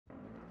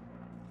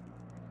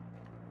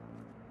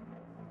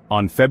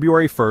On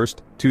February 1,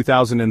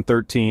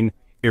 2013,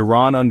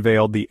 Iran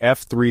unveiled the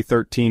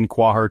F-313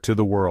 Quaher to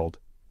the world.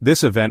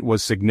 This event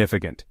was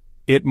significant.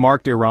 It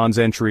marked Iran's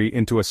entry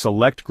into a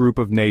select group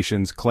of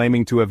nations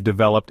claiming to have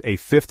developed a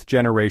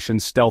fifth-generation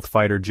stealth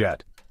fighter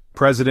jet.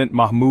 President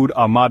Mahmoud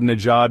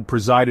Ahmadinejad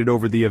presided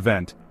over the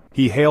event.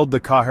 He hailed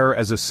the Quaher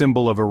as a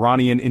symbol of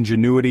Iranian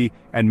ingenuity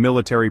and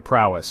military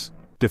prowess.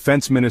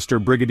 Defense Minister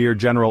Brigadier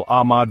General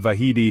Ahmad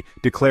Vahidi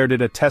declared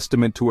it a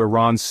testament to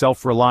Iran's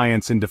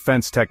self-reliance in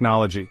defense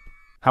technology.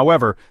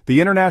 However,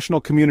 the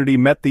international community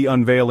met the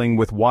unveiling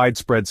with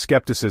widespread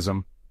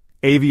skepticism.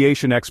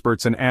 Aviation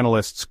experts and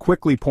analysts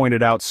quickly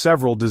pointed out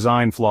several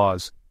design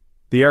flaws.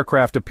 The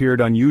aircraft appeared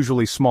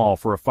unusually small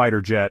for a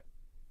fighter jet.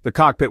 The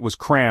cockpit was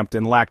cramped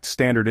and lacked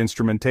standard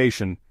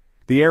instrumentation.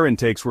 The air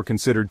intakes were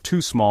considered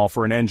too small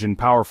for an engine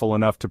powerful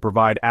enough to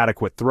provide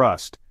adequate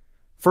thrust.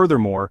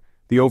 Furthermore,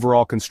 the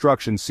overall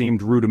construction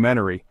seemed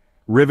rudimentary.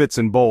 Rivets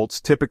and bolts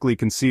typically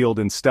concealed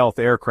in stealth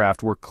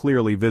aircraft were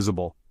clearly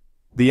visible.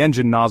 The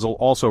engine nozzle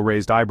also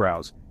raised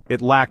eyebrows.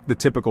 It lacked the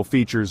typical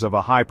features of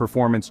a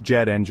high-performance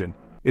jet engine.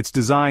 Its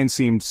design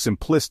seemed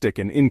simplistic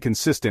and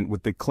inconsistent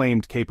with the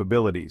claimed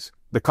capabilities.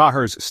 The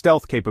Quaher's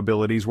stealth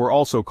capabilities were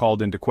also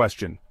called into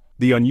question.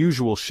 The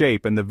unusual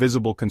shape and the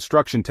visible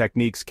construction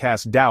techniques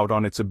cast doubt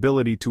on its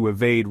ability to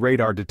evade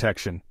radar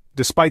detection.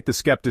 Despite the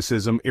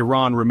skepticism,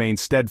 Iran remained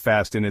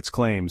steadfast in its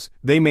claims.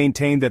 They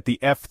maintained that the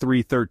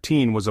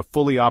F-313 was a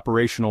fully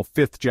operational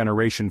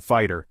fifth-generation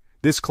fighter.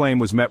 This claim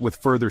was met with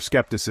further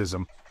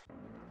skepticism.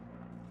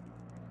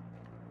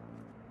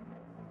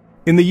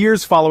 In the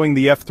years following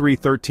the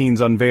F-313's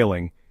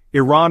unveiling,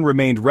 Iran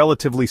remained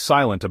relatively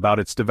silent about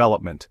its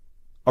development.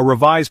 A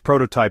revised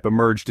prototype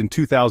emerged in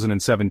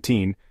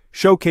 2017,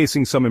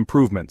 showcasing some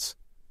improvements.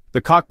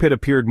 The cockpit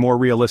appeared more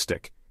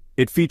realistic.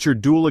 It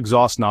featured dual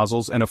exhaust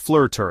nozzles and a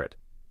FLIR turret.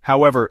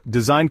 However,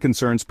 design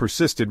concerns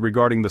persisted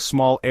regarding the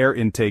small air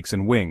intakes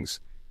and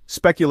wings.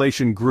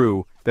 Speculation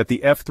grew that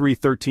the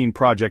F-313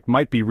 project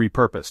might be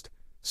repurposed.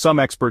 Some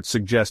experts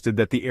suggested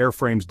that the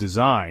airframe's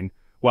design,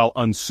 while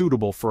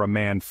unsuitable for a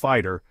manned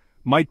fighter,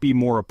 might be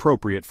more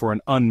appropriate for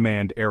an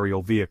unmanned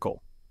aerial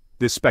vehicle.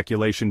 This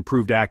speculation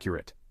proved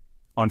accurate.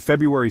 On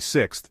February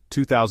 6,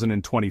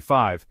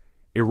 2025,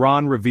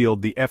 Iran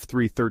revealed the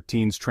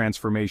F-313's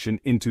transformation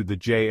into the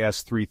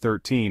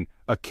JS-313,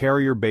 a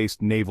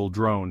carrier-based naval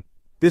drone.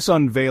 This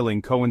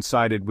unveiling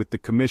coincided with the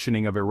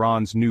commissioning of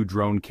Iran's new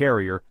drone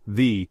carrier,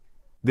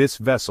 This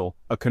vessel,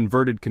 a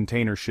converted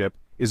container ship,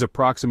 is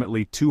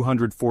approximately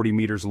 240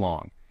 meters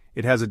long.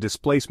 It has a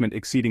displacement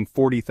exceeding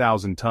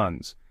 40,000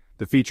 tons.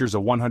 It features a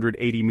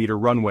 180-meter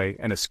runway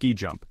and a ski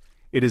jump.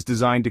 It is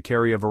designed to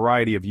carry a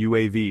variety of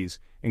UAVs,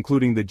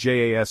 including the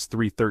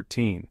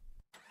JAS-313.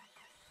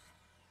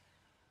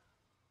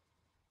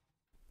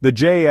 The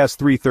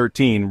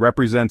JAS-313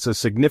 represents a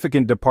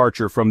significant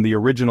departure from the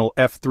original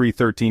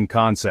F-313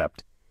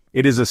 concept.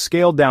 It is a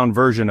scaled-down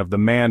version of the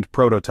manned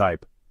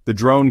prototype. The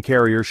drone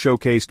carrier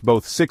showcased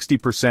both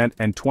 60%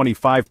 and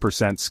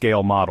 25%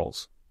 scale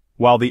models.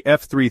 While the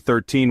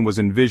F-313 was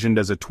envisioned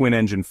as a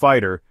twin-engine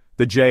fighter,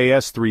 the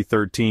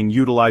JAS-313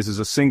 utilizes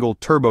a single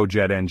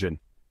turbojet engine.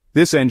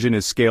 This engine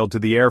is scaled to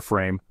the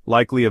airframe,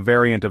 likely a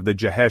variant of the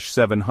Jahesh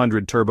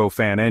 700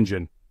 turbofan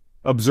engine.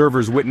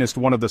 Observers witnessed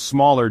one of the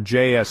smaller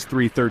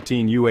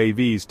JS-313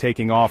 UAVs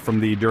taking off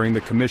during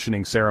the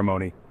commissioning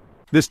ceremony.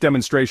 This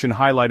demonstration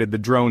highlighted the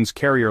drone's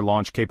carrier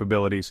launch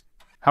capabilities.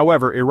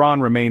 However,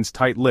 Iran remains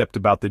tight-lipped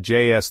about the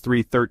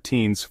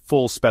JS-313's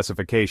full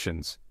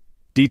specifications.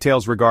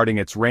 Details regarding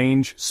its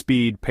range,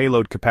 speed,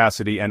 payload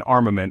capacity, and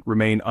armament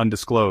remain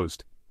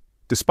undisclosed.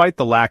 Despite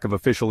the lack of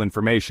official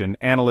information,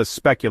 analysts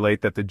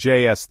speculate that the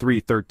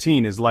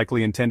JS-313 is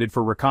likely intended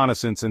for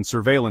reconnaissance and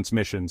surveillance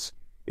missions.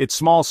 Its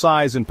small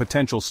size and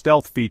potential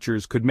stealth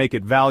features could make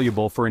it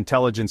valuable for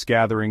intelligence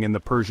gathering in the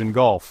Persian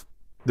Gulf.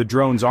 The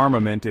drone's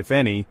armament, if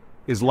any,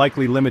 is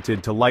likely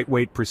limited to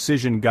lightweight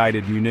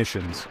precision-guided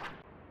munitions.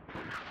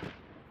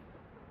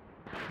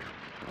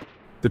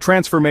 The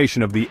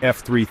transformation of the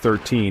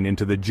F-313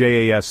 into the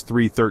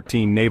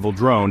JAS-313 naval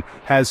drone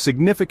has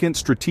significant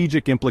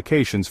strategic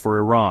implications for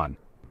Iran.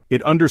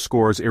 It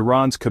underscores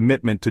Iran's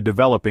commitment to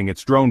developing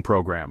its drone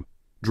program.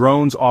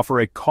 Drones offer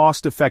a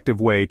cost-effective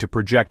way to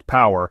project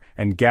power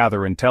and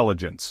gather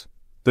intelligence.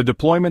 The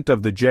deployment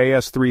of the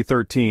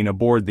JS-313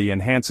 aboard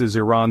enhances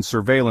Iran's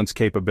surveillance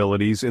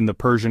capabilities in the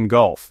Persian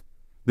Gulf.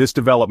 This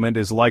development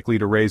is likely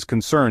to raise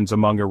concerns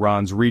among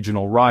Iran's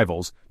regional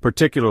rivals,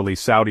 particularly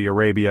Saudi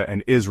Arabia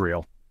and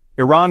Israel.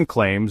 Iran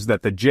claims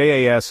that the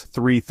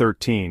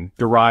JAS-313,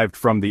 derived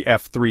from the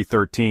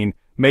F-313,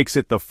 makes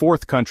it the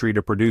fourth country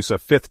to produce a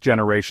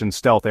fifth-generation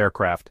stealth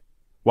aircraft.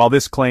 While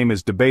this claim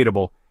is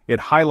debatable, it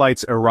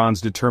highlights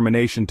Iran's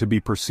determination to be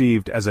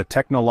perceived as a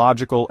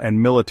technological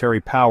and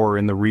military power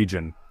in the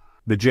region.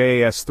 The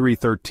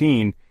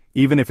JAS-313,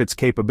 even if its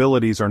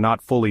capabilities are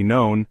not fully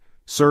known,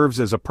 serves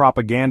as a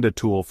propaganda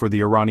tool for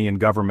the Iranian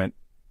government.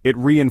 It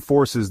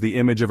reinforces the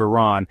image of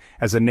Iran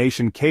as a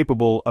nation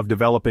capable of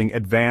developing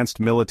advanced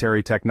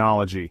military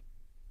technology.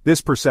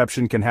 This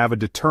perception can have a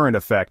deterrent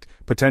effect,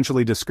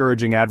 potentially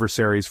discouraging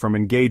adversaries from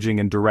engaging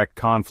in direct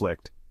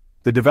conflict.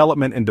 The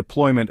development and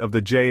deployment of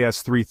the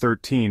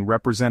JS-313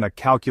 represent a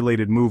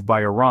calculated move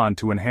by Iran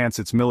to enhance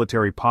its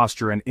military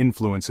posture and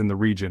influence in the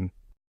region.